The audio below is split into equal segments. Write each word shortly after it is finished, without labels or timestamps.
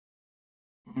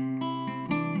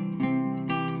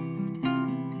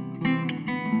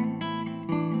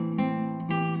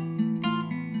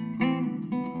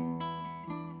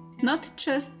Not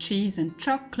Just Cheese and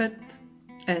Chocolate,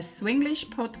 a Swinglish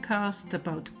podcast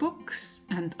about books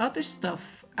and other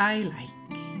stuff I like.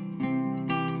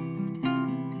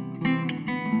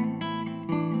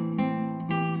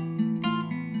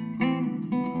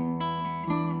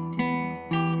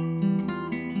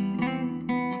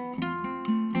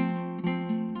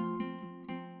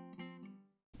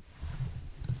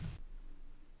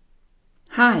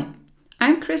 Hi,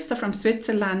 I'm Krista from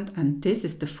Switzerland and this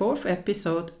is the 4th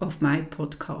episode of my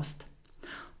podcast.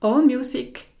 All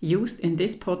music used in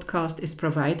this podcast is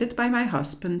provided by my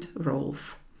husband,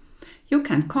 Rolf. You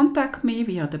can contact me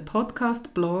via the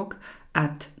podcast blog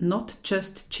at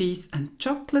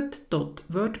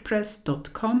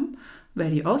notjustcheeseandchocolate.wordpress.com,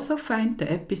 where you also find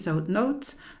the episode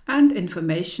notes and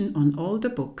information on all the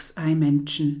books I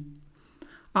mention.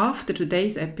 After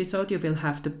today's episode, you will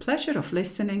have the pleasure of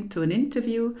listening to an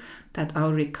interview that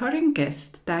our recurring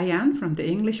guest, Diane from the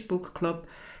English Book Club,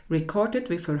 recorded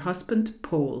with her husband,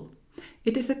 Paul.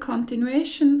 It is a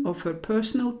continuation of her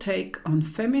personal take on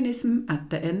feminism at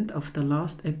the end of the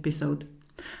last episode.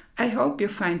 I hope you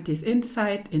find this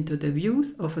insight into the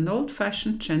views of an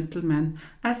old-fashioned gentleman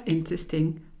as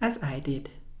interesting as I did.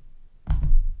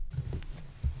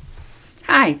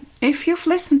 Hi, if you've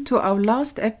listened to our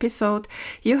last episode,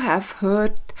 you have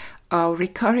heard our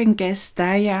recurring guest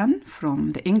Diane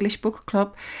from the English Book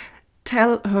Club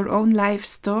tell her own life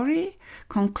story,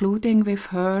 concluding with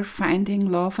her finding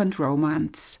love and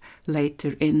romance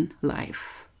later in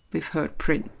life with her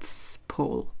prince,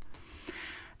 Paul.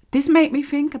 This made me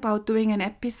think about doing an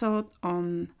episode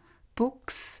on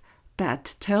books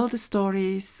that tell the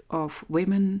stories of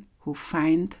women who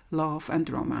find love and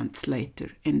romance later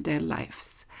in their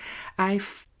lives. I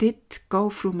did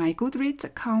go through my Goodreads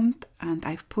account and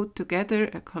I've put together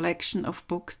a collection of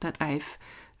books that I've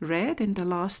read in the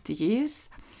last years.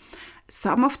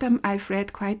 Some of them I've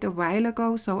read quite a while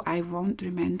ago, so I won't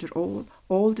remember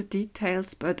all the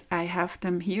details, but I have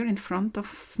them here in front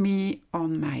of me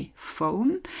on my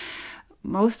phone.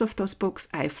 Most of those books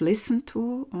I've listened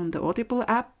to on the Audible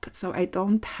app, so I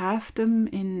don't have them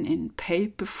in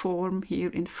paper form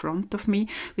here in front of me,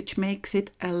 which makes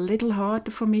it a little harder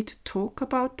for me to talk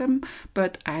about them,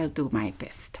 but I'll do my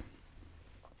best.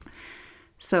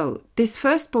 So this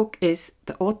first book is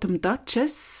The Autumn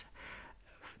Duchess,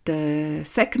 the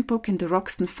second book in the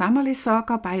Roxton family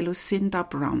saga by Lucinda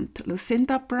Brand.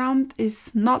 Lucinda Brand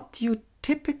is not your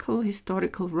typical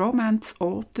historical romance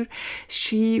author.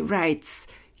 She writes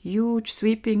huge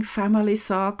sweeping family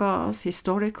sagas,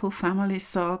 historical family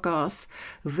sagas,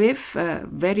 with a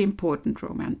very important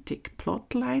romantic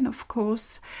plotline, of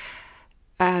course.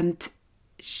 And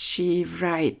she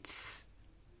writes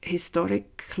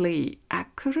historically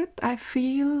accurate, I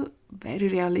feel, very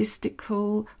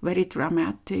realistical, very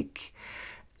dramatic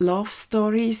love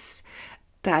stories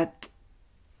that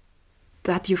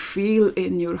you feel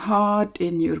in your heart,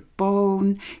 in your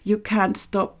bone. You can't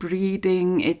stop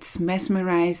reading. It's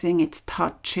mesmerizing, it's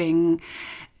touching.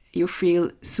 You feel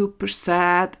super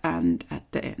sad, and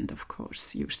at the end, of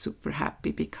course, you're super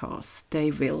happy because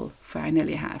they will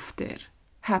finally have their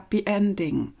happy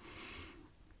ending.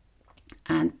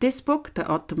 And this book, The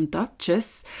Autumn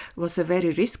Duchess, was a very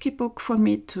risky book for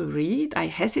me to read. I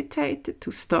hesitated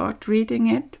to start reading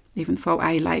it, even though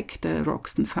I like the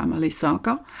Roxton family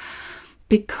saga,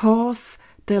 because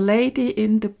the lady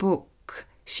in the book,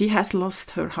 she has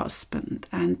lost her husband.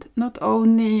 And not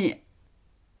only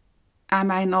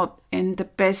am I not in the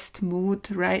best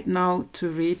mood right now to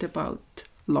read about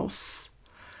loss,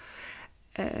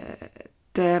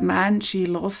 the man she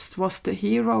lost was the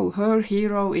hero, her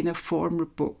hero in a former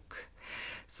book.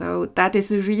 So that is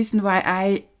the reason why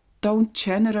I don't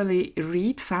generally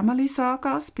read family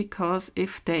sagas, because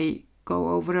if they go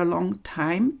over a long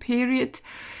time period,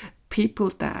 people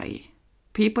die.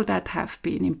 People that have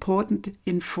been important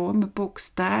in former books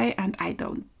die, and I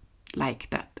don't like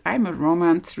that. I'm a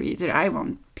romance reader. I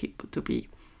want people to be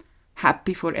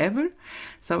happy forever,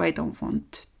 so I don't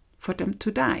want for them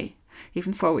to die,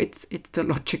 even though it's the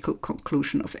logical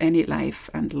conclusion of any life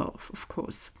and love, of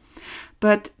course.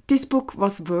 But this book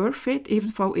was worth it,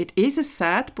 even though it is a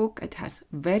sad book. It has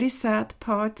very sad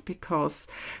parts because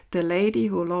the lady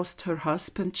who lost her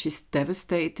husband, she's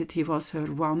devastated. He was her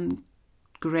one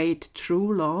great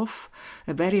true love,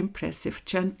 a very impressive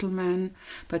gentleman,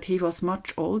 but he was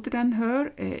much older than her.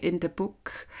 In the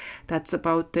book that's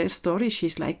about their story,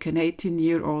 she's like an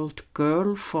 18-year-old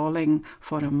girl falling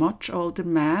for a much older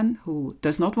man who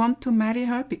does not want to marry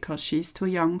her because she's too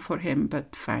young for him,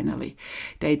 but finally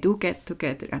they do get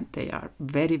together and they are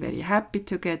very, very happy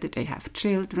together. They have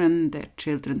children, their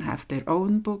children have their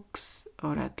own books,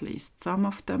 or at least some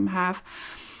of them have.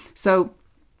 So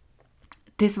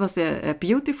this was a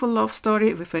beautiful love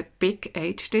story with a big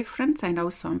age difference. I know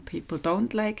some people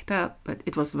don't like that, but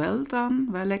it was well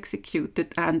done, well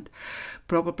executed, and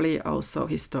probably also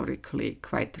historically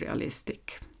quite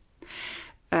realistic.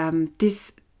 In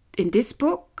this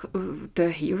book,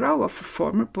 the hero of a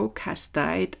former book has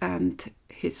died, and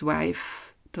his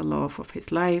wife, the love of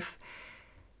his life,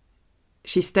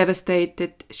 she's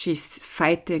devastated, she's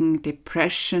fighting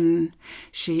depression,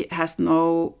 she has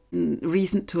no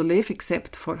reason to live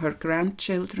except for her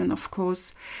grandchildren, of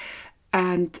course.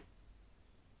 And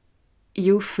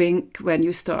you think when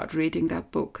you start reading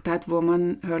that book, that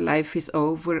woman, her life is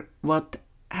over, what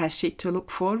has she to look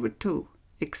forward to?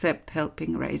 Except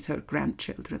helping raise her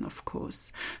grandchildren, of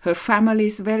course. Her family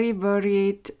is very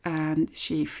worried and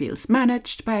she feels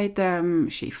managed by them,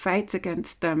 she fights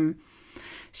against them.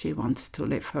 She wants to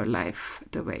live her life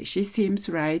the way she seems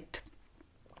right.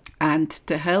 And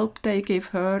the help they give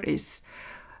her is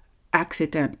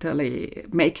accidentally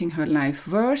making her life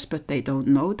worse, but they don't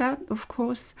know that, of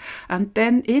course. And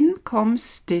then in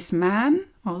comes this man,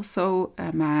 also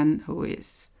a man who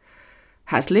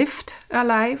has lived a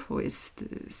life, who is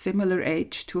similar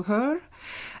age to her,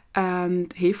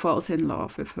 and he falls in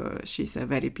love with her. She's a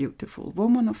very beautiful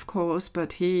woman, of course,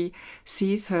 but he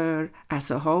sees her as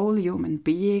a whole human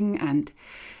being and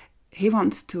he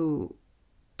wants to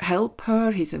help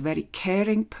her. He's a very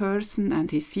caring person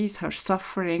and he sees her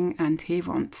suffering and he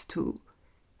wants to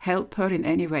help her in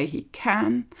any way he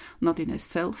can, not in a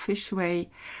selfish way.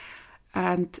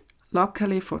 And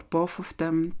luckily for both of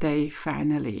them, they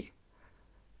finally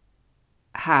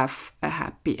have a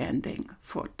happy ending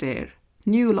for their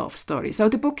new love story. So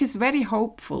the book is very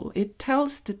hopeful. It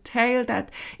tells the tale that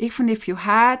even if you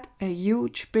had a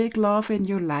huge big love in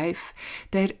your life,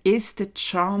 there is the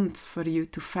chance for you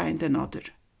to find another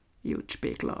huge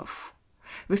big love.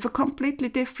 With a completely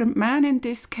different man in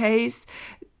this case,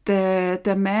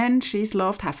 the men she's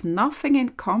loved have nothing in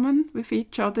common with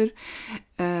each other,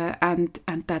 and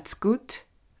that's good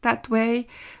that way.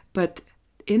 But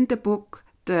in the book,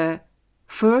 the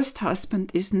first husband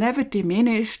is never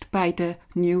diminished by the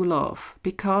new love,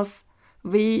 because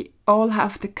we all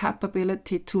have the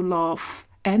capability to love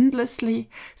endlessly.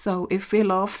 So if we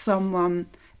love someone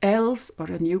else or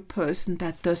a new person,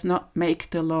 that does not make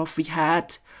the love we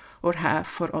had or have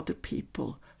for other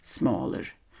people smaller.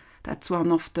 That's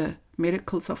one of the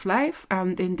miracles of life,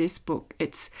 and in this book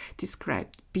it's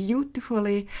described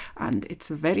beautifully, and it's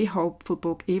a very hopeful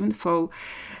book, even though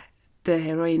the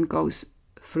heroine goes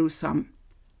through some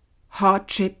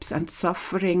hardships and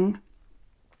suffering,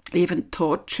 even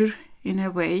torture in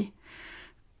a way,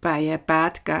 by a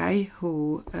bad guy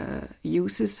who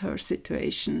uses her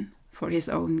situation for his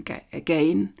own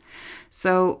gain.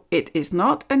 So it is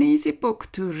not an easy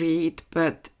book to read,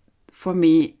 but for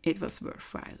me it was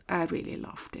worthwhile. I really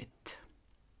loved it.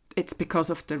 It's because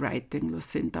of the writing.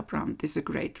 Lucinda Brand is a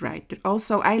great writer.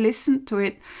 Also, I listened to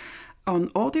it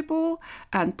on Audible,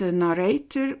 and the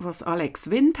narrator was Alex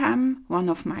Wyndham, one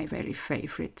of my very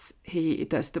favorites. He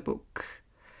does the book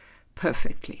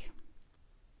perfectly.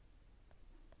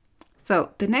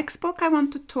 So the next book I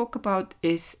want to talk about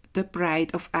is The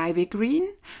Bride of Ivy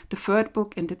Green, the third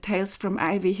book in the Tales from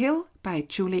Ivy Hill by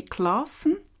Julie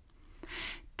Klassen.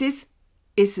 This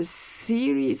is a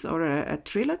series or a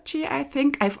trilogy, I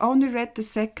think. I've only read the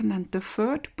second and the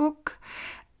third book.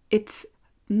 It's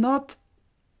not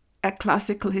a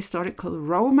classical historical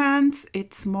romance.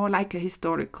 It's more like a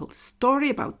historical story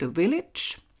about the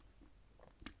village,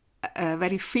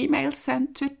 very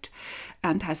female-centered,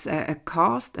 and has a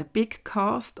big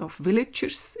cast of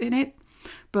villagers in it.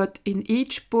 But in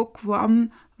each book,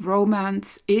 one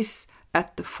romance is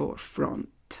at the forefront.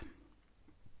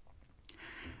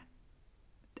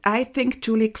 I think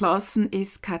Julie Klassen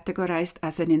is categorized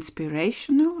as an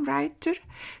inspirational writer.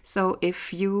 So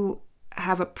if you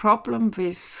have a problem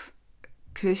with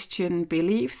Christian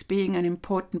beliefs being an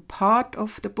important part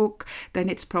of the book, then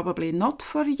it's probably not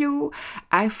for you.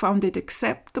 I found it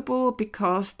acceptable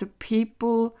because the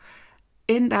people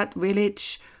in that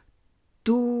village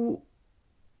do,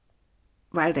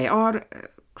 while they are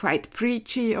quite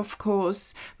preachy, of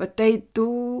course, but they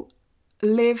do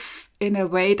live in a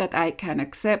way that I can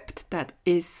accept, that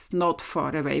is not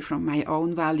far away from my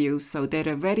own values. So they're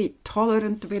a very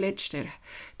tolerant village.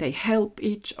 They help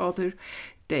each other.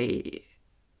 They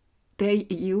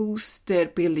use their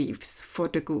beliefs for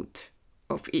the good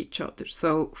of each other.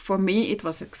 So for me it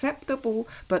was acceptable,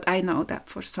 but I know that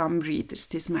for some readers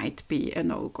this might be a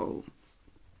no-go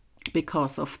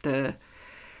because of the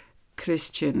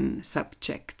Christian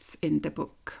subjects in the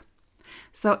book.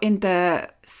 So in the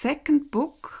second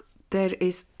book, there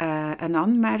is an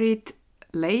unmarried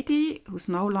lady who's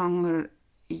no longer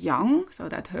young, so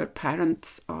that her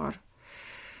parents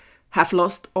have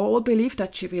lost all belief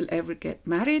that she will ever get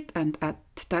married, and at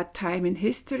that time in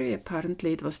history,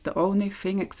 apparently it was the only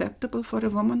thing acceptable for a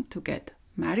woman to get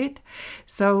married.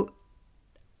 So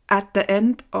at the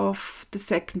end of the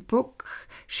second book,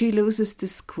 she loses the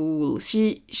school.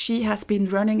 She has been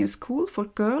running a school for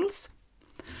girls,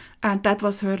 and that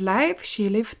was her life. She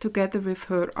lived together with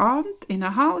her aunt in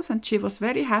a house, and she was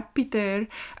very happy there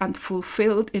and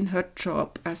fulfilled in her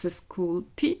job as a school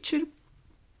teacher,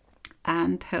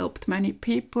 and helped many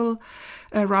people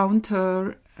around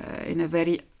her in a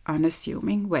very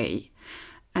unassuming way.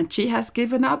 And she has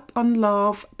given up on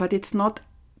love, but it's not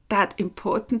that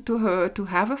important to her to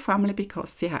have a family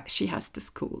because she has the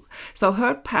school. So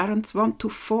her parents want to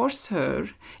force her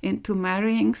into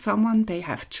marrying someone they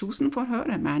have chosen for her,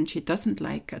 a man she doesn't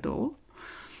like at all,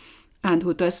 and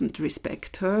who doesn't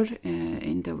respect her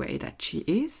in the way that she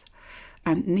is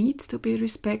and needs to be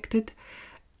respected.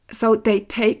 So they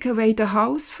take away the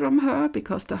house from her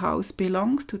because the house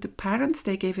belongs to the parents.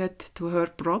 They give it to her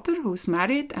brother who's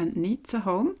married and needs a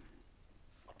home.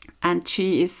 And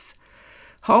she is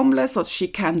homeless, or she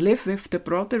can live with the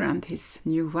brother and his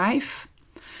new wife,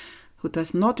 who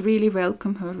does not really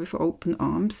welcome her with open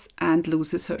arms, and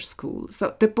loses her school.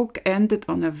 So the book ended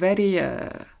on a very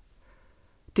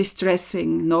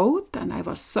distressing note, and I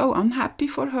was so unhappy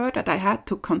for her that I had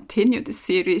to continue the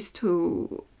series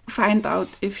to find out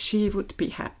if she would be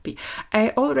happy.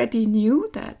 I already knew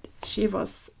that she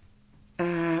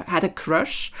had a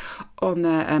crush on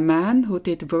a man who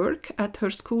did work at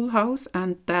her schoolhouse,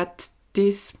 and that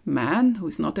this man,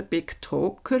 who's not a big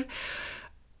talker,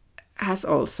 has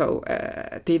also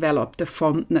developed a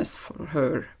fondness for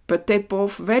her. But they're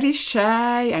both very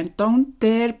shy and don't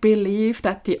dare believe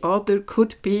that the other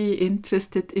could be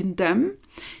interested in them.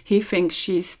 He thinks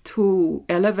she's too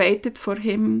elevated for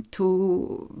him,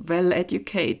 too well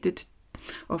educated,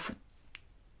 of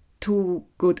too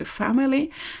good a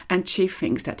family, and she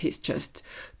thinks that he's just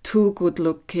too good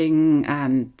looking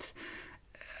and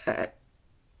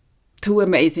too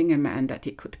amazing a man that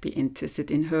he could be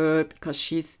interested in her, because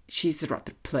she's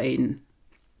rather plain.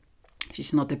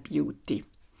 She's not a beauty.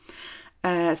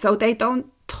 So they don't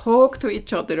talk to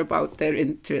each other about their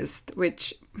interest,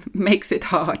 which makes it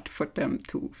hard for them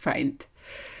to find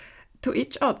to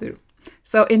each other.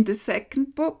 So in the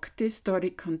second book, this story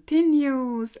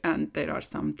continues, and there are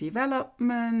some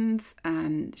developments,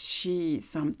 and she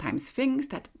sometimes thinks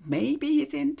that maybe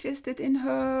he's interested in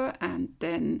her, and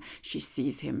then she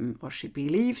sees him, or she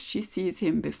believes she sees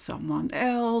him with someone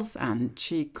else, and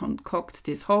she concocts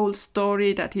this whole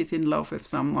story that he's in love with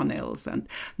someone else and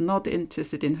not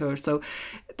interested in her. So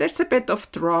there's a bit of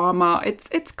drama.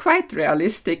 It's quite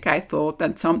realistic, I thought,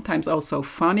 and sometimes also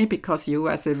funny, because you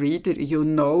as a reader, you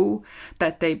know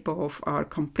that they both are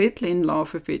completely in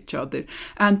love with each other.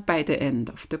 And by the end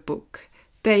of the book,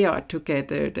 they are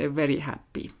together. They're very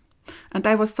happy. And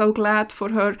I was so glad for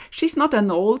her. She's not an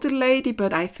older lady,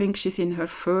 but I think she's in her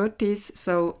 30s.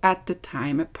 So at the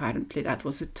time, apparently, that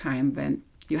was a time when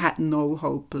you had no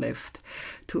hope left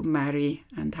to marry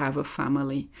and have a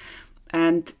family.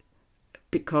 And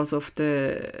because of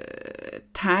the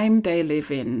time they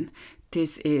live in,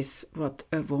 this is what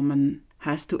a woman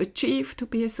has to achieve to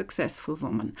be a successful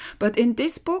woman. But in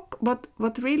this book,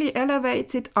 what really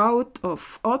elevates it out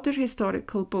of other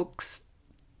historical books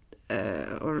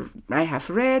or I have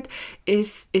read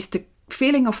is the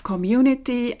feeling of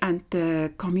community, and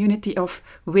the community of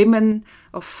women,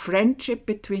 of friendship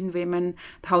between women,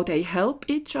 how they help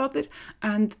each other.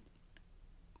 And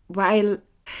while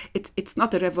it's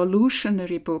not a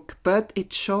revolutionary book, but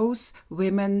it shows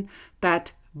women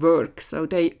that work. So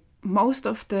most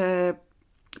of the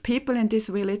people in this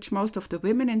village, most of the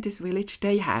women in this village,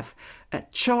 they have a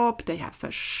job, they have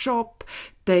a shop,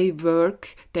 they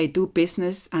work, they do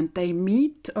business, and they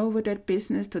meet over their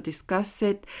business to discuss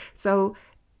it. So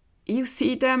you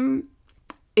see them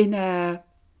in a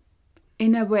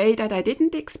way that I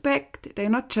didn't expect. They're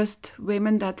not just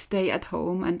women that stay at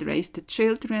home and raise the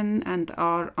children and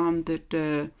are under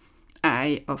the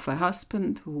eye of a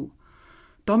husband who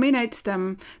dominates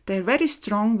them. They're very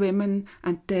strong women,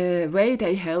 and the way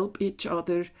they help each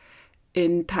other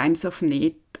in times of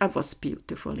need, that was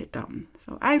beautifully done.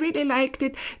 So I really liked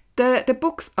it. The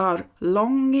books are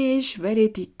longish, very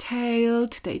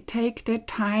detailed. They take their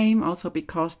time, also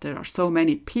because there are so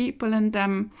many people in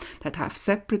them that have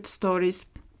separate stories.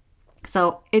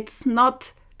 So it's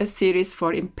not a series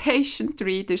for impatient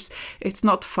readers. It's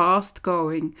not fast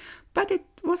going, but it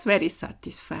was very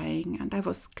satisfying, and I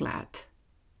was glad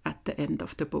at the end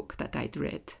of the book that I'd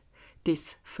read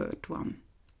this third one.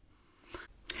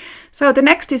 So the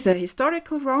next is a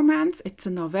historical romance. It's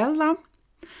a novella.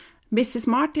 Mrs.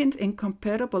 Martin's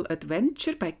Incomparable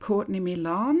Adventure by Courtney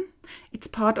Milan. It's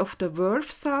part of the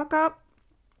Worth saga.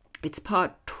 It's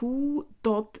part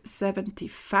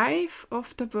 2.75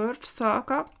 of the Worth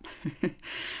saga.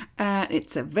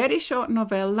 It's a very short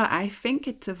novella. I think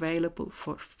it's available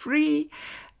for free.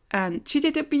 And she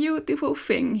did a beautiful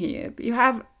thing here. You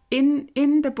have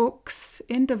in the books,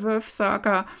 in the Worth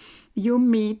saga, you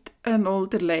meet an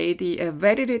older lady, a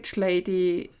very rich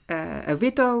lady, a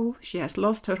widow. She has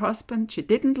lost her husband. She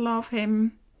didn't love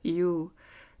him. You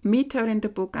meet her in the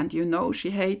book and you know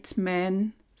she hates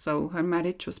men. So her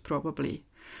marriage was probably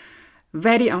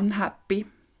very unhappy,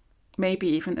 maybe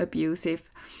even abusive.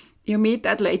 You meet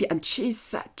that lady and she's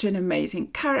such an amazing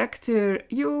character.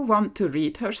 You want to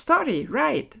read her story,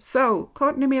 right? So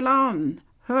Courtney Milan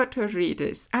heard her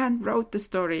readers and wrote the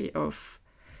story of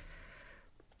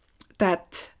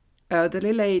that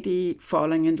elderly lady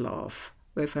falling in love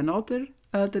with another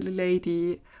elderly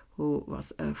lady who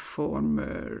was a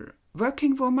former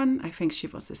working woman. I think she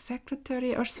was a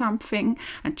secretary or something,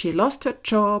 and she lost her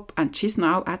job and she's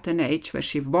now at an age where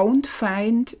she won't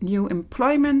find new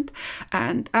employment.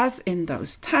 And as in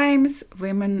those times,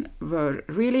 women were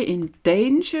really in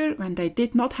danger when they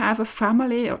did not have a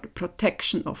family or the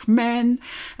protection of men,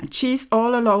 and she's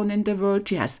all alone in the world.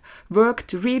 She has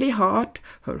worked really hard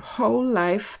her whole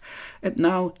life and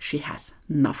now she has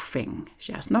nothing.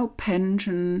 She has no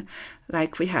pension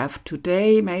like we have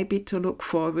today, maybe to look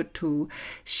forward to.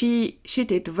 She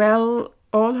did well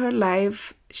all her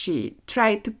life. She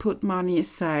tried to put money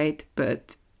aside,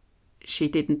 but she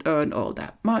didn't earn all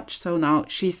that much. So now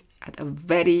she's at a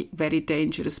very, very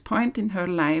dangerous point in her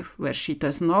life where she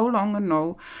does no longer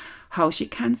know how she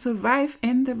can survive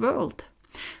in the world.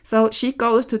 So she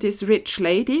goes to this rich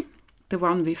lady, the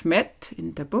one we've met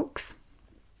in the books,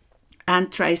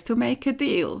 and tries to make a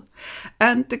deal.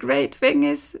 And the great thing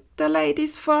is the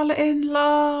ladies fall in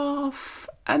love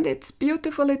and it's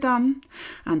beautifully done.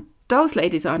 And those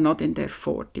ladies are not in their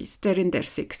 40s, they're in their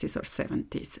 60s or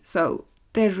 70s. So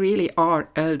they really are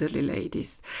elderly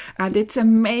ladies. And it's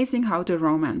amazing how the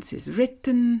romance is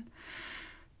written,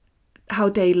 how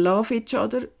they love each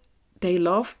other. They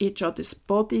love each other's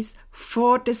bodies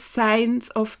for the signs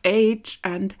of age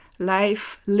and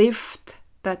life lived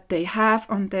that they have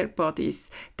on their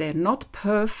bodies. They're not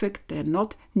perfect, they're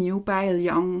not nubile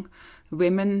young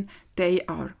women, they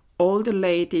are older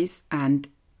ladies and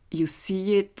you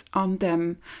see it on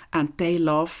them, and they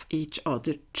love each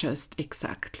other just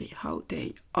exactly how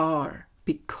they are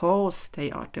because they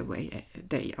are the way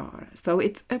they are. So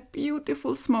it's a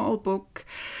beautiful small book.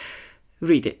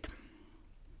 Read it.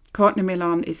 Courtney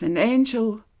Milan is an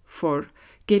angel for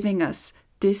giving us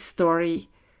this story,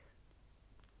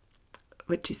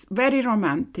 which is very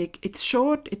romantic. It's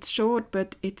short,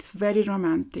 but it's very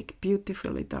romantic,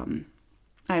 beautifully done.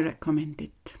 I recommend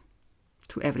it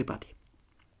to everybody.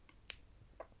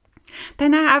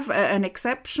 Then I have an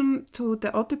exception to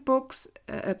the other books,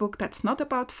 a book that's not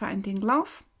about finding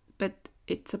love, but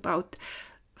it's about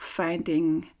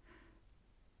finding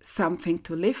something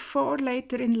to live for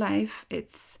later in life.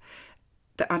 It's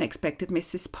The Unexpected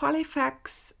Mrs.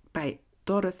 Polyfax by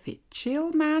Dorothy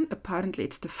Chillman. Apparently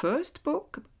it's the first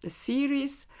book, a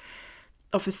series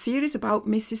about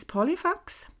Mrs.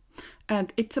 Polyfax.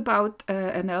 And it's about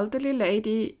an elderly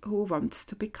lady who wants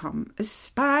to become a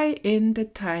spy in the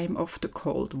time of the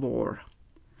Cold War.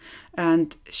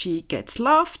 And she gets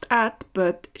laughed at,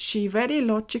 but she very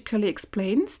logically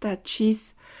explains that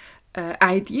she's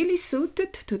ideally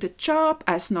suited to the job,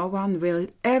 as no one will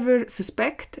ever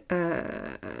suspect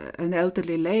an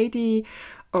elderly lady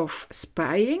of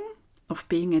spying, of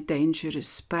being a dangerous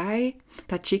spy,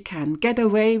 that she can get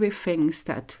away with things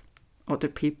that other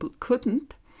people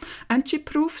couldn't. And she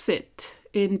proves it.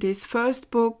 In this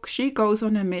first book, she goes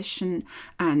on a mission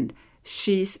and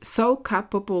she's so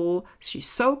capable, she's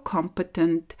so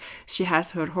competent, she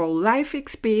has her whole life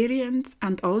experience,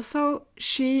 and also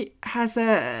she has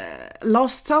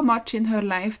lost so much in her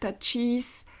life that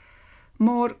she's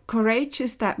more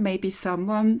courageous than maybe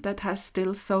someone that has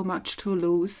still so much to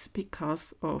lose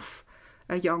because of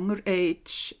a younger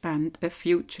age and a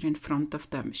future in front of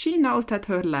them. She knows that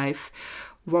her life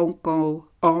won't go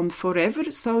on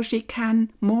forever, so she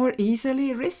can more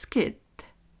easily risk it.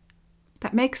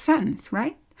 That makes sense,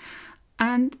 right?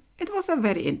 And it was a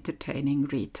very entertaining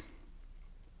read.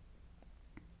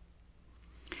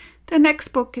 The next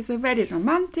book is a very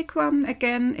romantic one.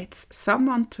 Again, it's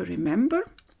Someone to Remember.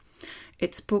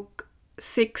 It's book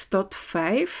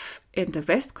 6.5 in the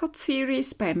Westcott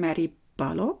series by Mary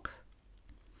Balogh.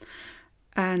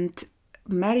 And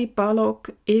Mary Balogh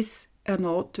is an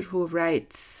author who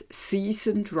writes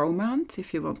seasoned romance,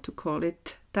 if you want to call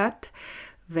it that,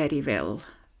 very well.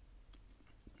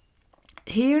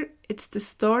 Here it's the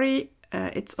story,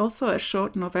 it's also a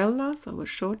short novella, so a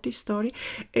shortish story.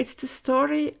 It's the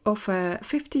story of a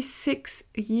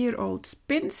 56-year-old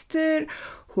spinster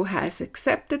who has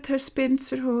accepted her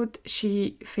spinsterhood.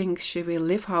 She thinks she will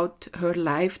live out her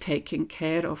life taking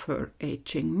care of her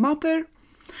aging mother.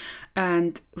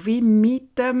 And we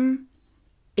meet them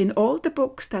in all the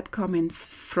books that come in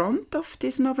front of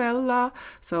this novella.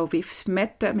 So we've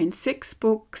met them in 6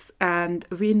 books, and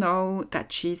we know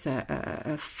that she's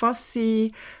a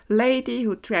fussy lady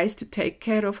who tries to take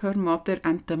care of her mother,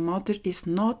 and the mother is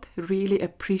not really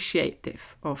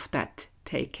appreciative of that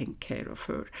taking care of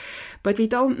her. But we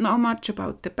don't know much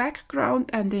about the background,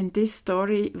 and in this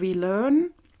story we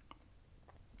learn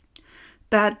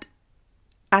that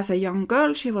as a young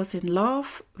girl, she was in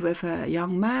love with a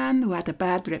young man who had a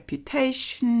bad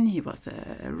reputation. He was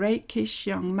a rakish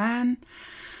young man,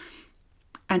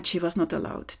 and she was not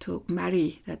allowed to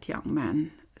marry that young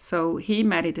man. So he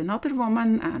married another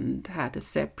woman and had a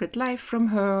separate life from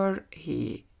her.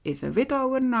 He is a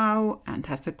widower now and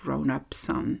has a grown-up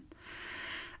son.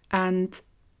 And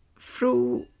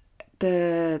through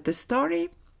the story,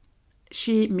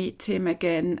 she meets him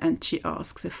again and she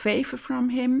asks a favor from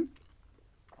him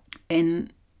in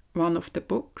one of the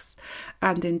books,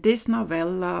 and in this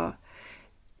novella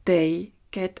they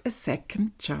get a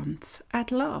second chance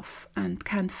at love and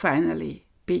can finally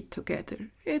be together.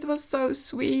 It was so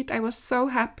sweet. I was so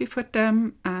happy for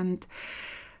them, and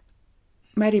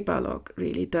Mary Balogh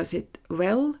really does it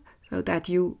well, so that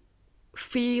you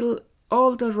feel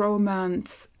all the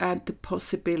romance and the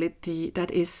possibility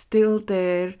that is still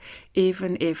there,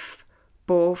 even if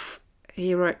both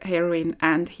heroine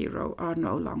and hero are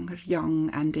no longer young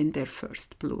and in their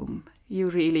first bloom. You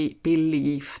really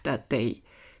believe that they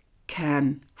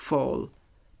can fall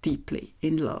deeply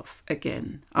in love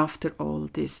again after all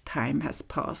this time has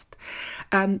passed.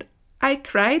 And I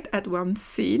cried at one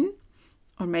scene,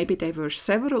 or maybe there were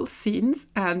several scenes,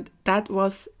 and that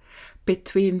was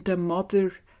between the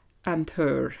mother and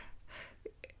her.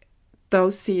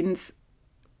 Those scenes,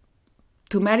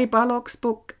 to Mary Balogh's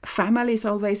book, family is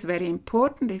always very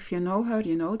important. If you know her,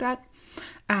 you know that.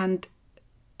 And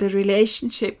the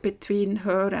relationship between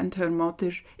her and her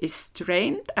mother is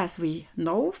strained, as we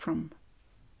know from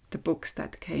the books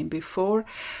that came before.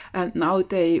 And now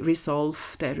they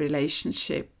resolve their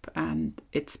relationship, and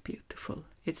it's beautiful.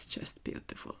 It's just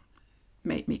beautiful.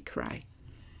 Made me cry.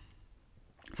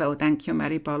 So thank you,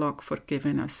 Mary Balogh, for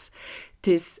giving us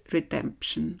this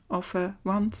redemption of a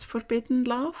once forbidden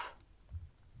love.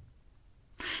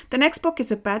 The next book is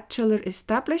A Bachelor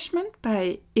Establishment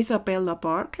by Isabella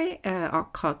Barclay,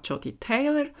 aka Jodi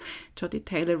Taylor. Jodi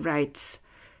Taylor writes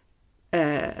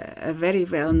a very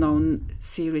well-known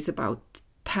series about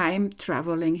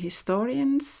time-traveling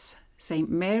historians, St.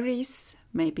 Mary's,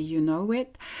 maybe you know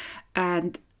it.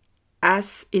 And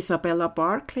as Isabella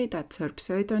Barclay, that's her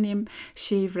pseudonym,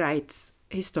 she writes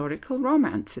historical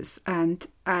romances. And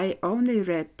I only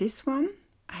read this one.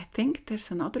 I think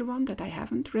there's another one that I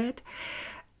haven't read,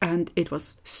 and it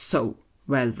was so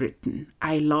well written.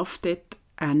 I loved it,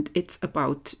 and it's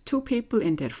about 2 people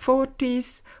in their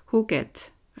 40s who get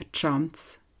a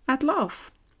chance at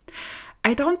love.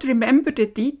 I don't remember the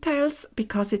details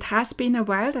because it has been a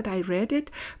while that I read it,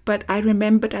 but I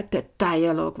remember that the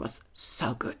dialogue was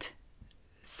so good.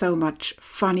 So much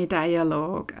funny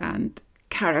dialogue and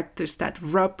characters that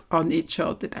rub on each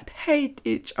other, that hate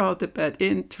each other, but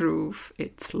in truth,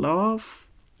 it's love,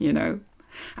 you know.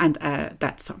 And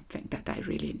that's something that I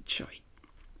really enjoy.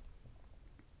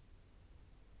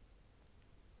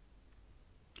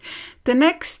 The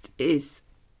next is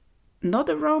not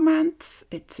a romance,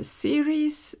 it's a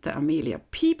series, the Amelia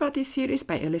Peabody series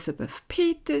by Elizabeth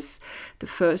Peters. The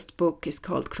first book is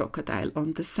called Crocodile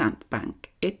on the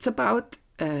Sandbank. It's about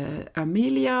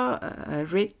Amelia, a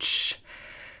rich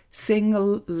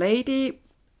single lady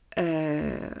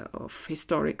of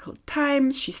historical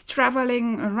times. She's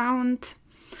traveling around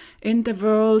in the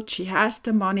world. She has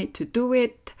the money to do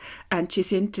it, and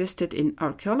she's interested in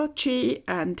archaeology.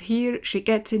 And here she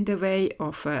gets in the way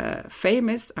of a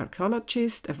famous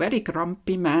archaeologist, a very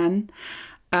grumpy man,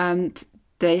 and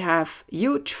they have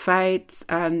huge fights.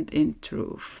 And in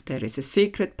truth, there is a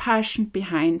secret passion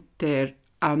behind their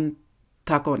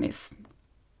antagonists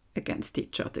against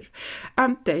each other,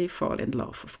 and they fall in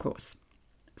love, of course.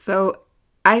 So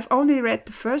I've only read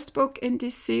the first book in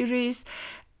this series.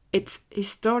 It's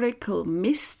historical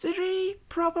mystery,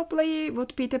 probably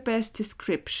would be the best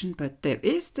description, but there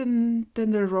is the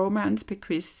romance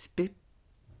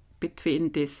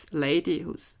between this lady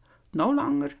who's no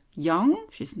longer young,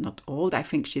 she's not old, I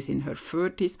think she's in her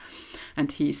 30s,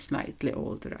 and he's slightly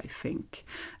older, I think.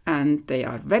 And they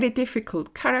are very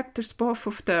difficult characters, both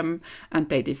of them, and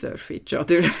they deserve each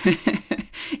other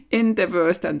in the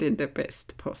worst and in the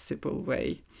best possible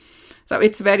way. So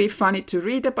it's very funny to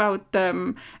read about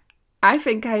them. I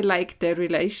think I like their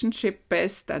relationship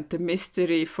best, and the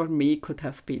mystery for me could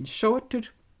have been shorter,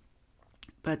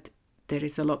 but there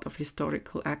is a lot of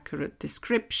historical accurate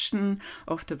description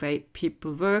of the way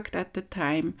people worked at the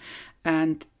time,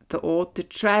 and the author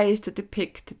tries to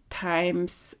depict the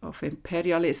times of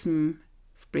imperialism,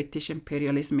 British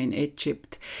imperialism in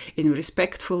Egypt, in a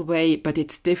respectful way, but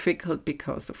it's difficult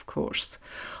because, of course,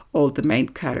 all the main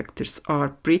characters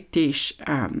are British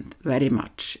and very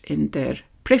much in their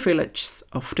privileges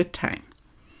of the time.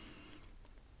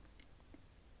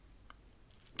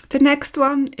 The next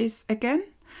one is again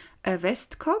a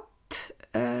Westcott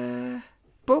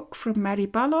book from Mary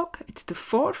Balogh. It's the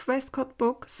 4th Westcott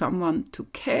book, Someone to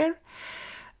Care.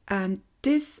 And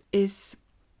this is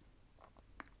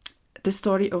the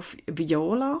story of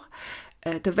Viola.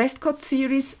 The Westcott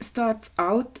series starts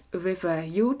out with a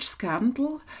huge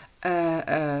scandal.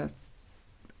 A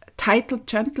titled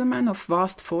gentleman of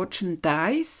vast fortune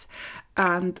dies,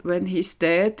 and when he's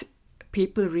dead,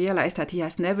 people realize that he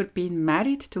has never been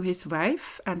married to his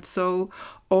wife, and so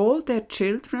all their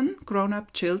children,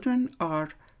 grown-up children, are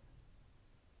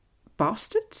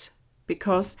bastards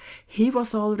because he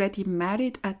was already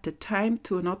married at the time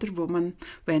to another woman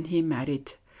when he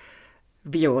married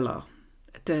Viola,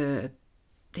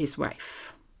 his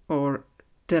wife, or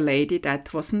the lady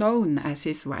that was known as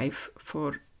his wife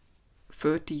for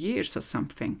 30 years or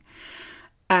something.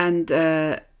 And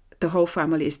the whole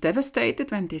family is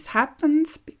devastated when this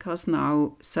happens, because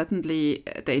now suddenly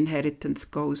the inheritance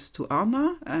goes to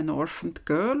Anna, an orphaned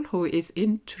girl who is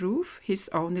in truth his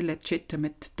only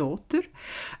legitimate daughter,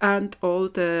 and all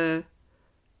the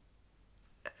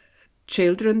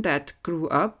children that grew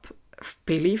up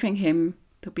believing him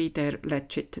to be their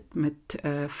legitimate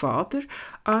father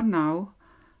are now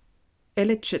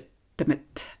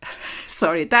illegitimate.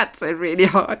 Sorry, that's a really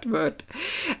hard word.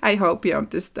 I hope you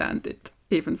understand it,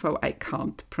 even though I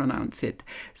can't pronounce it.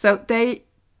 So they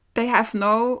have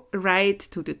no right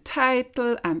to the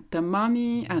title and the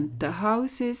money and the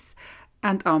houses,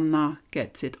 and Anna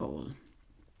gets it all.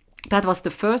 That was the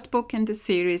first book in the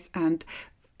series, and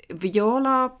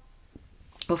Viola,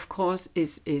 of course,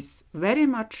 is very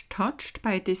much touched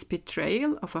by this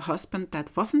betrayal of a husband that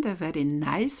wasn't a very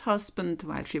nice husband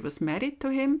while she was married to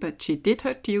him, but she did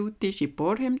her duty, she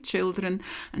bore him children,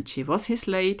 and she was his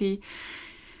lady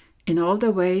in all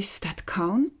the ways that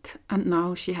count, and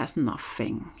now she has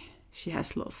nothing. She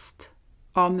has lost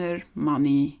honor,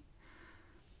 money,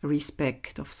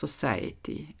 respect of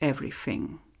society,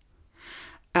 everything.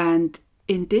 And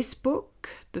in this book,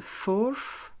 the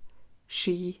 4th,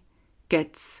 she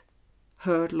gets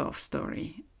her love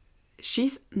story.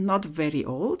 She's not very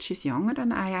old, she's younger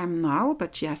than I am now,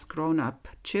 but she has grown up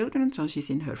children, so she's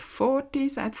in her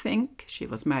 40s, I think. She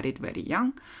was married very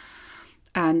young,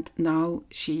 and now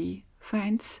she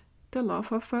finds the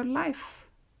love of her life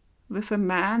with a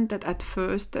man that at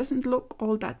first doesn't look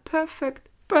all that perfect,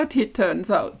 but he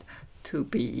turns out to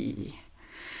be.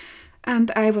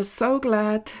 And I was so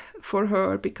glad for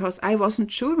her, because I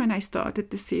wasn't sure when I started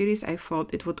the series. I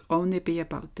thought it would only be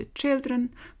about the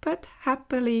children, but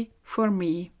happily for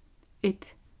me,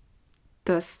 it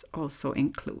does also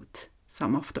include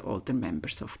some of the older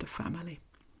members of the family.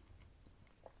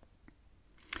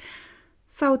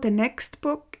 So the next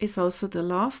book is also the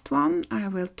last one I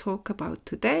will talk about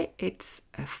today. It's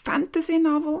a fantasy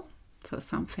novel. So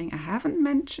something I haven't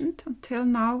mentioned until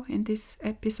now in this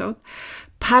episode.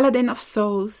 Paladin of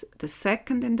Souls, the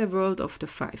second in the World of the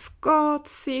Five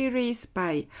Gods series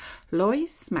by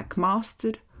Lois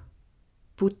McMaster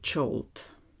Buchholz.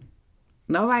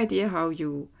 No idea how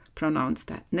you pronounce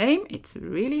that name. It's a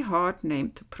really hard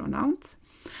name to pronounce.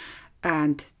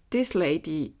 And this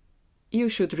lady, you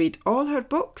should read all her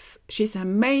books. She's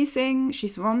amazing,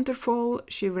 she's wonderful,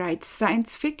 she writes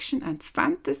science fiction and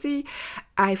fantasy.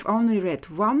 I've only read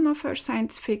one of her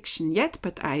science fiction yet,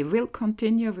 but I will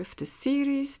continue with the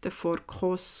series, the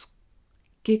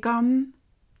Vorkosgygan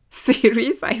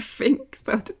series, I think.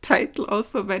 So the title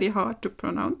also very hard to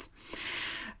pronounce.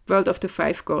 World of the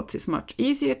Five Gods is much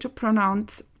easier to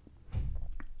pronounce.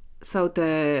 So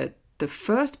the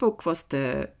first book was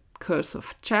the Curse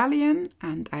of Chalion,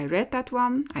 and I read that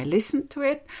one, I listened to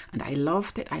it, and I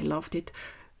loved it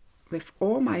with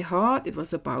all my heart. It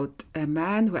was about a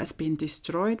man who has been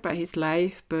destroyed by his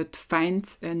life but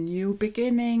finds a new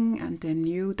beginning and a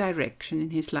new direction in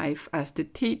his life as the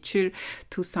teacher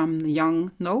to some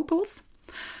young nobles.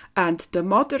 And the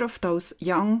mother of those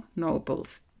young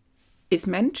nobles is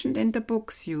mentioned in the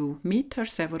books. You meet her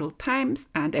several times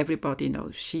and everybody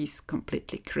knows she's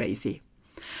completely crazy.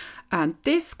 And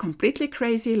this completely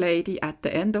crazy lady at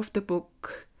the end of the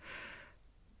book,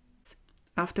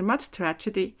 after much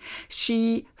tragedy,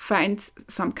 she finds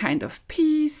some kind of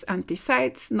peace and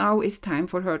decides now is time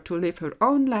for her to live her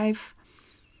own life.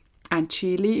 And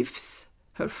she leaves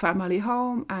her family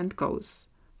home and goes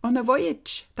on a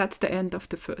voyage. That's the end of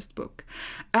the first book.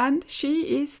 And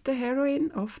she is the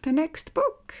heroine of the next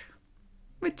book,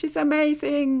 which is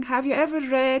amazing. Have you ever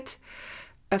read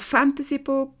a fantasy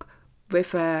book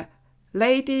with a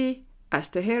lady as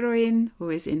the heroine who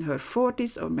is in her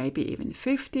 40s or maybe even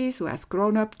 50s, who has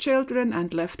grown-up children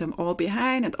and left them all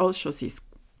behind, and also she's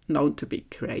known to be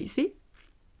crazy?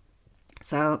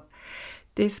 So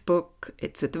this book,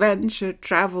 it's adventure,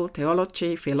 travel,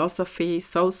 theology, philosophy,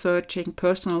 soul-searching,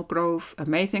 personal growth,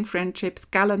 amazing friendships,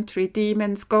 gallantry,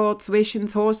 demons, gods,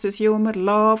 visions, horses, humor,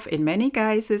 love in many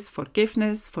guises,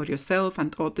 forgiveness for yourself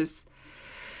and others.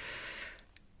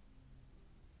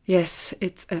 Yes,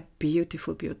 it's a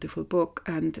beautiful, beautiful book,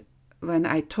 and when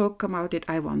I talk about it,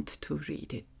 I want to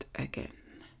read it again.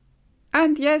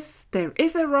 And yes, there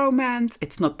is a romance.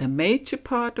 It's not the major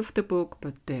part of the book,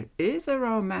 but there is a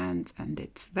romance, and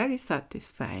it's very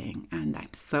satisfying. And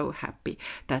I'm so happy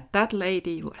that that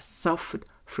lady who has suffered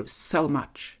through so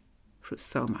much,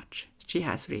 she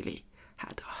has really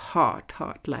had a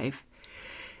hard life,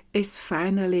 is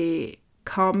finally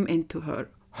come into her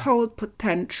whole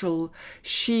potential.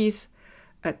 She's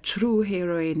a true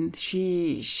heroine.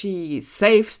 She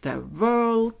saves the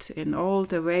world in all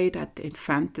the way that in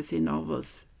fantasy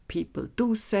novels people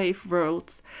do save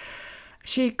worlds.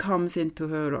 She comes into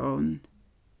her own,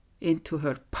 into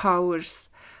her powers,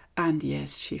 and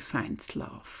yes, she finds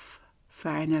love.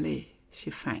 Finally, she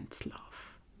finds love.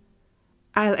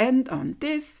 I'll end on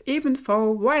this, even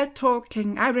though while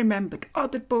talking I remembered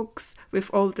other books with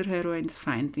older heroines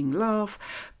finding love,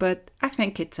 but I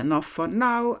think it's enough for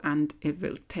now, and it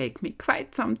will take me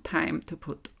quite some time to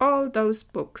put all those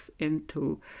books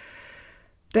into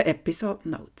the episode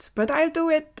notes. But I'll do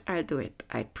it,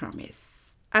 I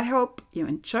promise. I hope you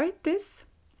enjoyed this,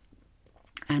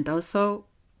 and also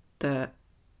the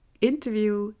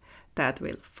interview that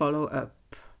will follow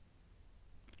up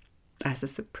as a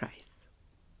surprise.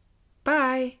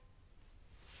 Bye!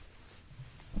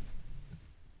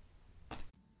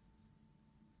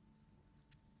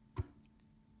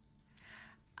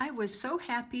 I was so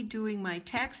happy doing my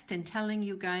text and telling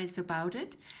you guys about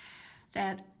it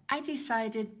that I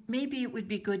decided maybe it would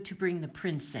be good to bring the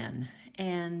prince in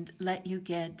and let you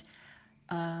get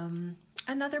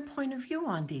another point of view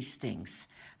on these things.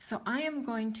 So I am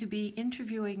going to be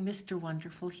interviewing Mr.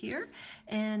 Wonderful here,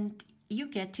 and you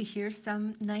get to hear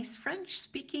some nice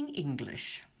French-speaking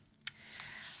English.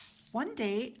 One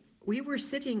day, we were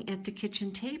sitting at the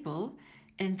kitchen table,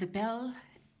 and the bell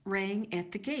rang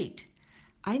at the gate.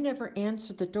 I never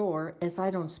answered the door as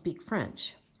I don't speak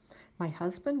French. My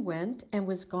husband went and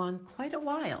was gone quite a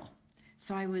while,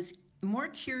 so I was more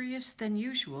curious than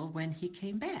usual when he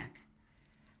came back.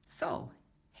 So,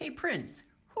 hey Prince,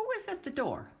 who was at the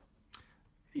door?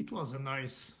 It was a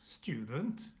nice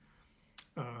student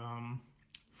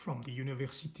from the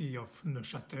University of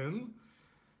Neuchâtel,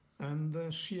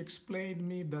 and she explained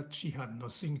me that she had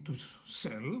nothing to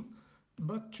sell,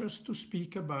 but just to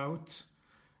speak about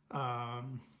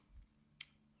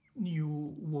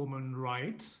new woman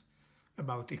rights,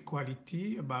 about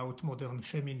equality, about modern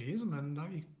feminism, and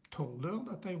I told her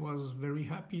that I was very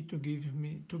happy to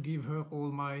give her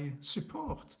all my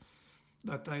support,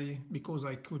 because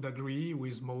I could agree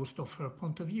with most of her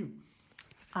point of view.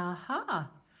 Aha.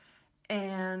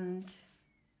 And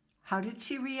how did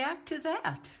she react to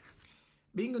that?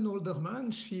 Being an older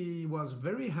man, she was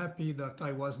very happy that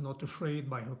I was not afraid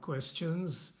by her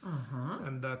questions,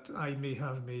 and that I may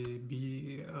have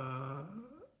maybe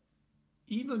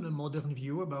even a modern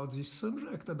view about this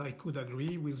subject, that I could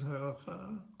agree with her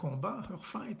combat, her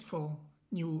fight for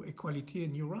new equality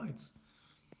and new rights.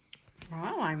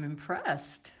 Wow, I'm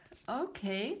impressed.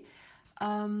 Okay.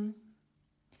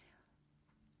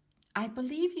 I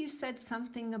believe you said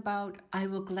something about I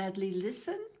will gladly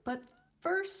listen, but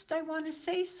first I want to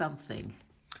say something.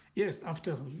 Yes,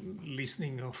 after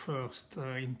listening her first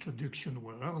introduction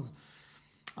words,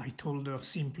 I told her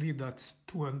simply that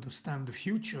to understand the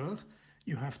future,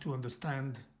 you have to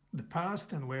understand the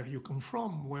past and where you come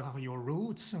from, where are your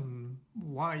roots and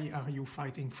why are you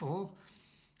fighting for,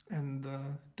 and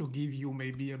to give you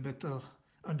maybe a better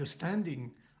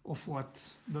understanding of what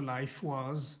the life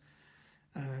was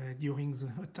during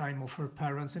the time of her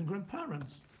parents and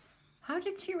grandparents. How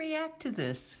did she react to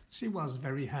this? She was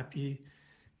very happy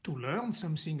to learn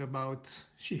something about.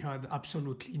 She had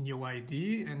absolutely no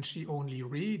idea, and she only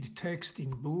read text in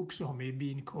books or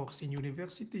maybe in course in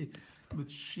university. But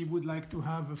she would like to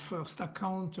have a first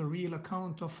account, a real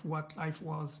account of what life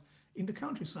was in the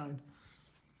countryside.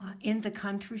 In the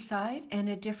countryside and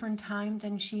a different time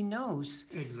than she knows.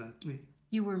 Exactly.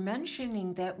 You were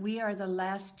mentioning that we are the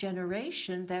last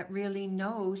generation that really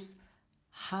knows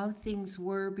how things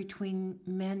were between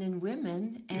men and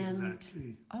women. And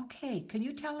Exactly. okay, can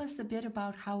you tell us a bit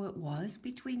about how it was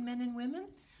between men and women?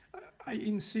 I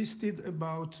insisted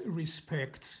about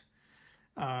respect.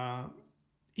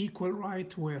 Equal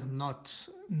rights were not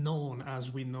known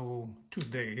as we know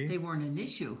today. They weren't an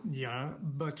issue. Yeah,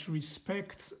 but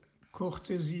respect,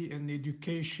 courtesy, and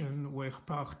education were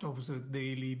part of the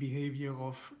daily behavior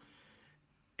of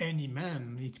any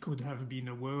man. It could have been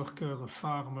a worker, a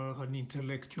farmer, an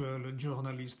intellectual, a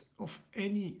journalist, of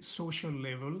any social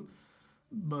level.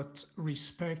 But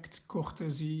respect,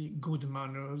 courtesy, good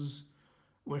manners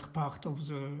were part of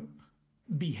the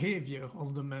behavior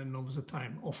of the men of the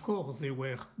time. Of course, they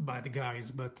were bad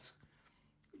guys, but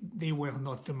they were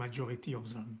not the majority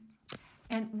of them.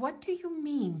 And what do you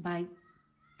mean by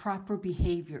proper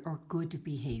behavior or good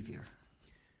behavior?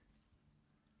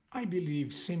 I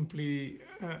believe simply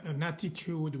an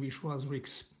attitude which was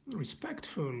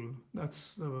respectful.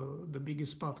 That's the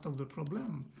biggest part of the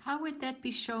problem. How would that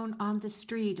be shown on the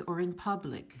street or in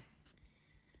public?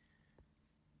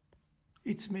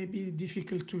 It's maybe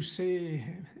difficult to say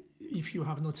if you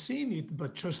have not seen it,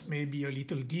 but just maybe a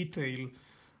little detail.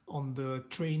 On the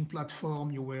train platform,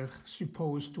 you were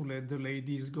supposed to let the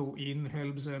ladies go in,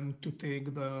 help them to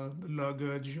take the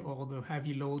luggage or the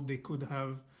heavy load they could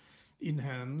have in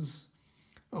hands.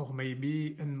 Or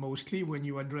maybe, and mostly when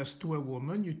you addressed to a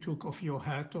woman, you took off your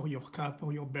hat or your cap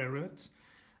or your beret.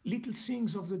 Little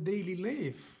things of the daily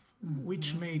life,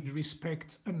 which made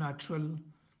respect a natural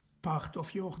part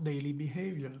of your daily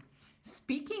behavior.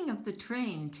 Speaking of the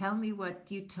train, tell me what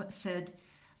you said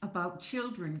about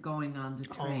children going on the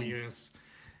train. Oh, yes.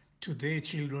 Today,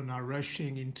 children are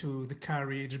rushing into the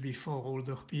carriage before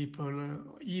older people,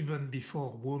 even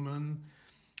before women.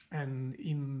 And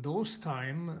in those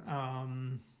times,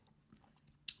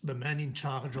 the man in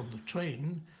charge of the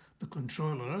train, the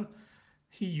controller,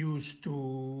 he used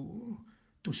to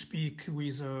speak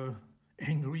with a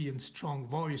angry and strong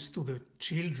voice to the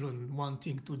children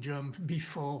wanting to jump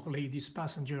before ladies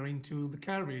passenger into the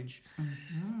carriage.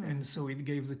 And so it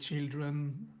gave the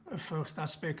children a first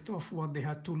aspect of what they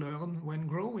had to learn when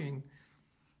growing.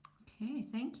 Okay,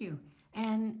 thank you.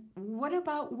 And what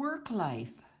about work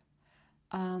life?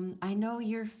 I know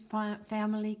your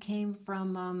family came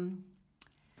from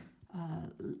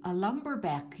a lumber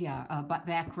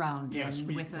background, Yes,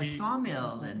 and with a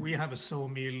sawmill. And we have a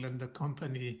sawmill and a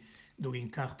company doing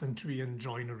carpentry and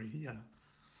joinery, yeah.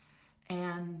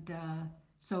 And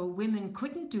so women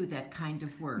couldn't do that kind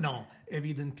of work. No,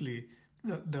 evidently.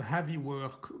 The heavy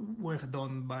work were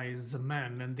done by the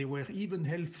men, and they were even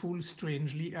helpful,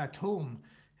 strangely, at home,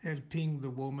 helping the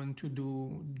woman to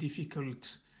do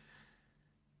difficult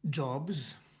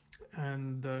jobs.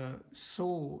 And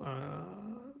so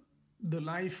the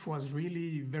life was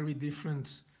really very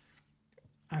different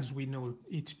as we know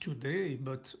it today,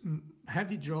 but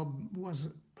heavy job was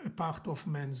a part of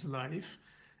men's life,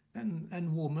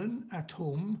 and women at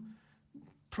home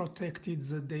protected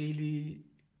the daily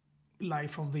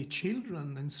life of their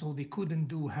children, and so they couldn't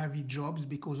do heavy jobs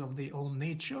because of their own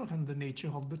nature and the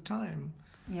nature of the time.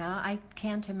 Yeah, I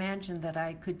can't imagine that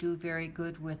I could do very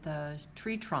good with a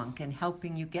tree trunk and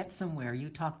helping you get somewhere. You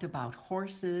talked about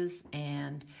horses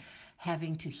and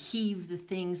having to heave the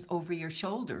things over your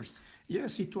shoulders.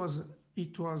 Yes, it was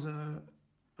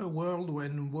a world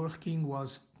when working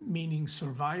was meaning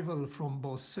survival from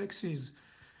both sexes.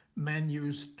 Men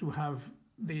used to have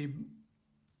their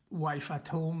wife at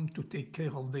home to take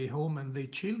care of their home and their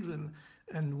children,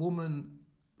 and women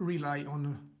rely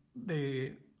on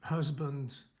their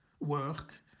husband's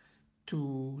work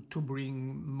to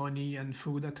bring money and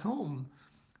food at home.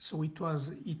 So it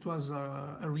was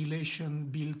a relation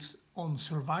built on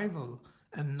survival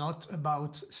and not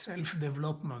about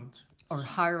self-development. Or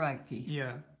hierarchy.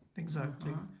 Yeah,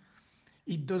 exactly.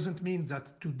 It doesn't mean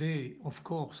that today, of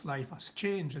course, life has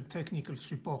changed and technical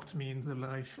support means the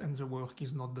life and the work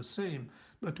is not the same.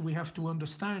 But we have to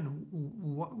understand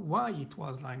why it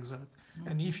was like that.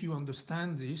 And if you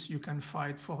understand this, you can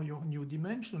fight for your new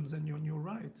dimensions and your new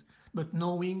rights. But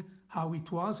knowing how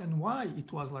it was and why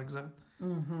it was like that.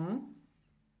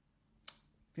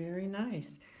 Very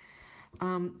nice.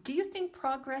 Do you think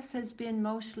progress has been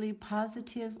mostly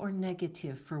positive or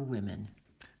negative for women?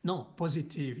 No,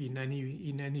 positive in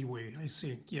any way. I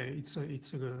think, yeah, it's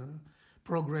a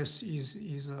progress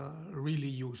is really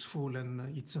useful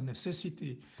and it's a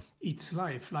necessity. It's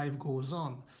life. Life goes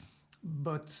on,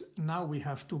 but now we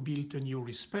have to build a new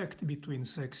respect between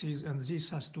sexes, and this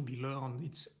has to be learned.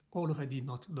 It's already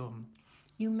not done.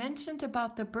 You mentioned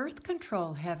about the birth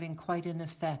control having quite an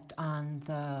effect on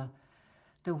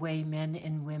the way men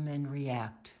and women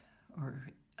react or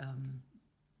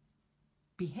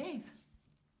behave.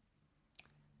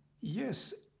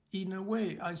 Yes, in a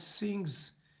way, I think,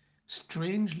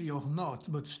 strangely or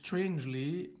not, but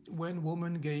strangely, when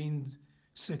women gained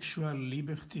sexual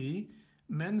liberty,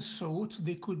 men thought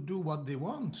they could do what they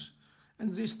want,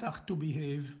 and they start to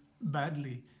behave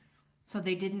badly. So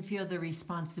they didn't feel the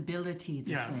responsibility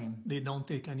the same. They don't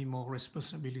take any more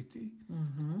responsibility.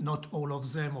 Not all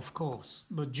of them, of course,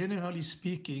 but generally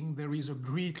speaking, there is a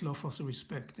great love of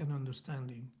respect and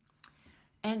understanding.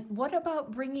 And what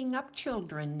about bringing up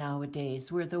children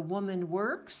nowadays, where the woman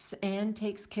works and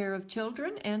takes care of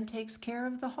children and takes care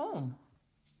of the home?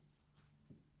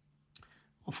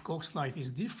 Of course, life is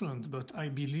different, but I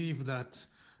believe that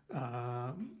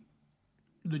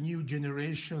the new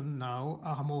generation now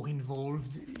are more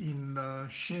involved in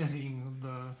sharing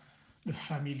the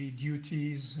family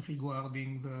duties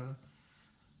regarding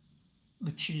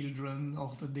the children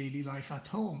of the daily life at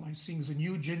home. I think the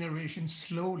new generation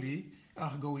slowly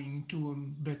are going to a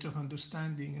better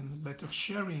understanding and better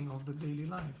sharing of the daily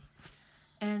life.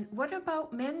 And what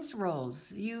about men's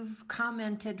roles? You've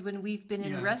commented when we've been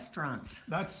in restaurants.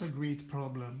 That's a great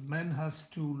problem. Men has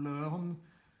to learn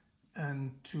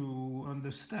and to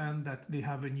understand that they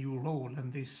have a new role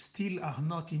and they still are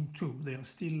not into, they are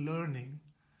still learning.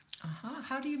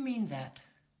 How do you mean that?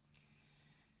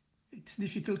 It's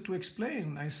difficult to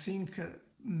explain. I think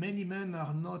many men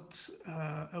are not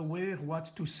aware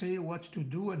what to say, what to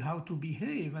do, and how to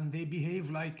behave, and they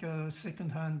behave like a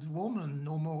second-hand woman,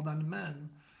 no more than men.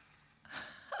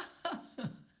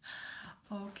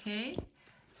 Okay.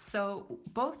 So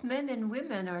both men and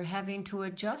women are having to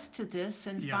adjust to this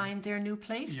and find their new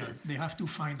places. Yes, they have to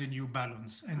find a new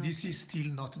balance, and this is still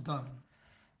not done.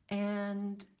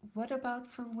 And what about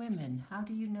for women? How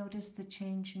do you notice the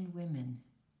change in women?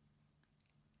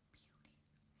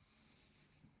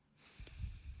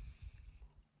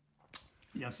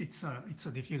 Yes, it's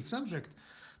a difficult subject,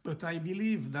 but I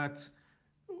believe that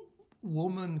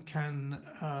women can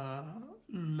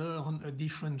learn a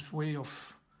different way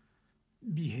of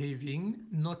behaving,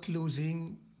 not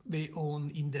losing their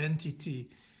own identity,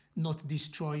 not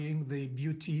destroying their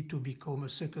beauty to become a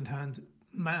second-hand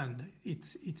man.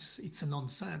 It's a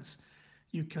nonsense.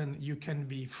 You can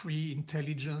be free,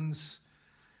 intelligence,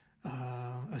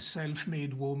 a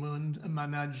self-made woman, a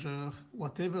manager,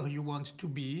 whatever you want to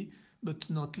be, but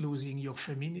not losing your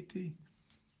femininity.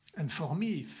 And for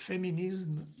me,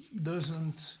 feminism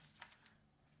doesn't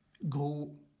go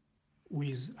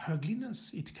with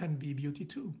ugliness. It can be beauty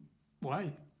too.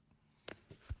 Why?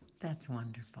 That's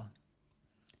wonderful.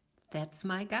 That's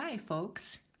my guy,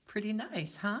 folks. Pretty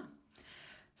nice, huh?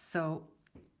 So,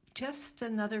 just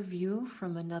another view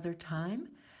from another time.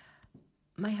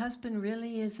 My husband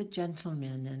really is a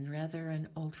gentleman and rather an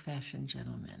old-fashioned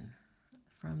gentleman.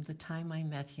 From the time I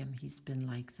met him, he's been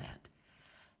like that.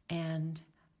 And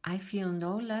I feel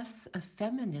no less a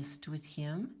feminist with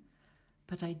him,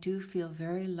 but I do feel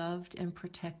very loved and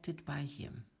protected by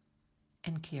him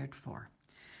and cared for.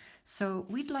 So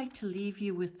we'd like to leave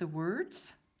you with the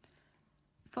words.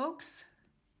 Folks,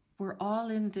 we're all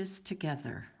in this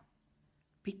together.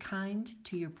 Be kind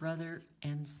to your brother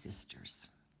and sisters.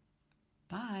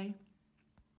 Bye.